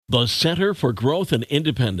The Center for Growth and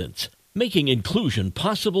Independence, making inclusion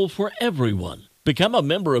possible for everyone. Become a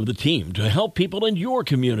member of the team to help people in your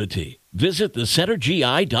community. Visit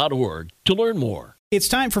thecentergi.org to learn more. It's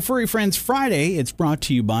time for Furry Friends Friday. It's brought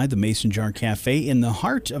to you by the Mason Jar Cafe in the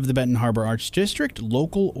heart of the Benton Harbor Arts District,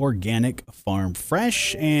 local organic farm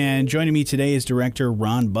fresh. And joining me today is Director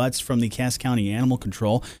Ron Butts from the Cass County Animal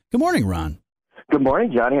Control. Good morning, Ron. Good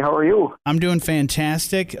morning, Johnny. How are you? I'm doing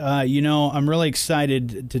fantastic. I'm really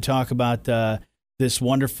excited to talk about this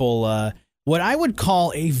wonderful, what I would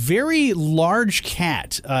call a very large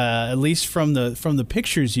cat, at least from the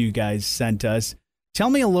pictures you guys sent us. Tell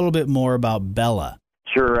me a little bit more about Bella.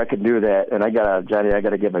 Sure, I could do that. And Johnny, I got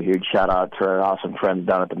to give a huge shout out to our awesome friends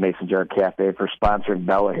down at the Mason Jar Cafe for sponsoring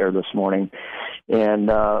Bella here this morning. And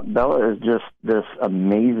Bella is just this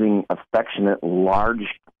amazing, affectionate, large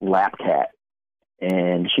lap cat.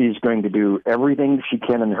 And she's going to do everything she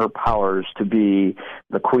can in her powers to be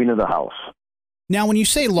the queen of the house. Now, when you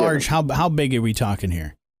say large, how big are we talking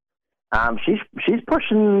here? She's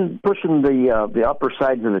pushing the upper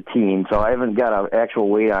sides of the teen, so I haven't got an actual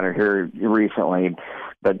weight on her here recently,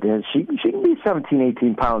 but she can be 17,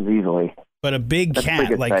 18 pounds easily. But a big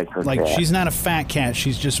cat, like cat. She's not a fat cat,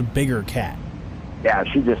 she's just a bigger cat. Yeah,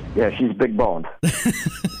 she's big boned.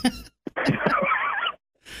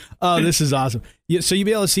 Oh, this is awesome. So you'll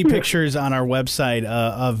be able to see pictures on our website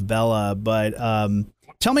of Bella, but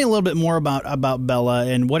tell me a little bit more about Bella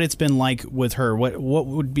and what it's been like with her. What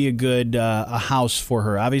would be a good a house for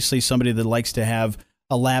her? Obviously, somebody that likes to have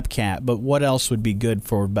a lap cat, but what else would be good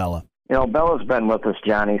for Bella? Bella's been with us,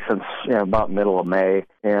 Johnny, since about middle of May,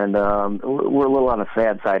 and we're a little on the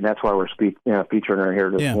sad side, and that's why we're featuring her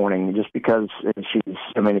here this morning, just because if you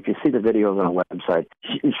see the videos on the website,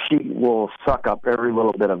 she will suck up every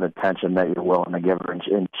little bit of attention that you're willing to give her,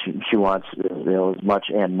 and she wants as much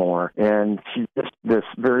and more. And she's just this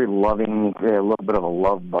very loving, a little bit of a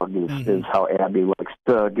love bug is how Abby likes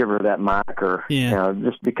to give her that moniker,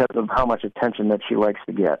 just because of how much attention that she likes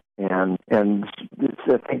to get. And I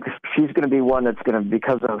think she's going to be one that's going to,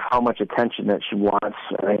 because of how much attention that she wants,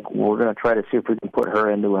 I think we're going to try to see if we can put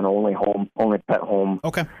her into an only pet home.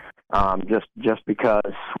 Okay. Just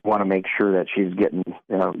because we want to make sure that she's getting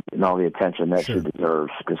all the attention that she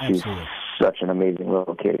deserves, because she's such an amazing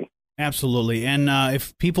little kitty. Absolutely. And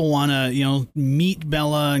if people want to, meet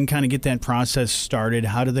Bella and kind of get that process started,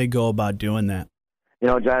 how do they go about doing that?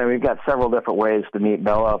 Johnny, we've got several different ways to meet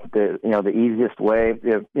Bella. The easiest way,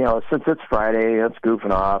 since it's Friday, it's goofing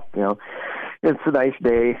off, it's a nice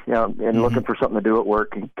day, and looking for something to do at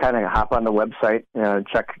work, and kind of hop on the website,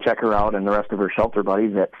 check her out and the rest of her shelter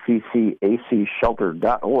buddies at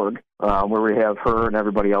ccacshelter.org, where we have her and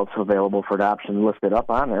everybody else available for adoption listed up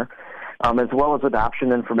on there, as well as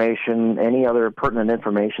adoption information, any other pertinent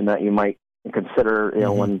information that you might consider,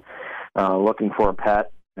 when looking for a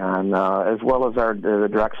pet. And as well as the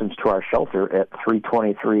directions to our shelter at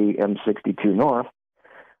 323 M62 North,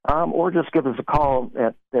 or just give us a call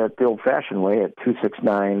at the old-fashioned way at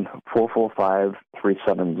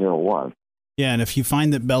 269-445-3701. Yeah, and if you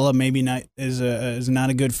find that Bella maybe is not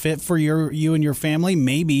a good fit for you and your family,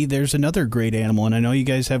 maybe there's another great animal. And I know you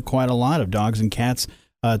guys have quite a lot of dogs and cats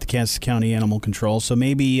at the Cass County Animal Control. So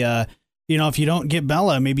maybe if you don't get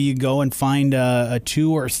Bella, maybe you go and find a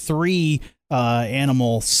 2 or 3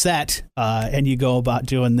 animal set, and you go about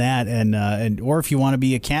doing that, or if you want to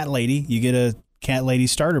be a cat lady, you get a cat lady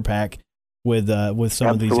starter pack with some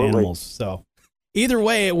of these animals. So either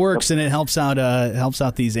way, it works, and it helps out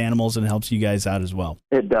these animals and helps you guys out as well.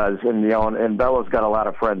 It does, and and Bella's got a lot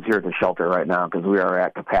of friends here at the shelter right now because we are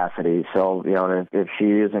at capacity. So if she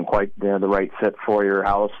isn't quite the right fit for your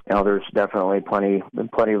house, there's definitely plenty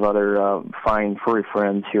of other fine furry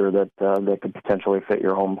friends here that could potentially fit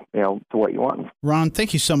your home, to what you want. Ron,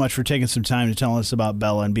 thank you so much for taking some time to tell us about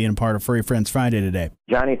Bella and being a part of Furry Friends Friday today.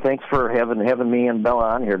 Johnny, thanks for having me and Bella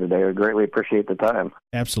on here today. I greatly appreciate the time.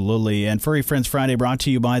 Absolutely. And Furry Friends Friday brought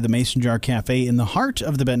to you by the Mason Jar Cafe in the heart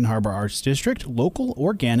of the Benton Harbor Arts District, local,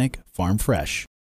 organic, farm fresh.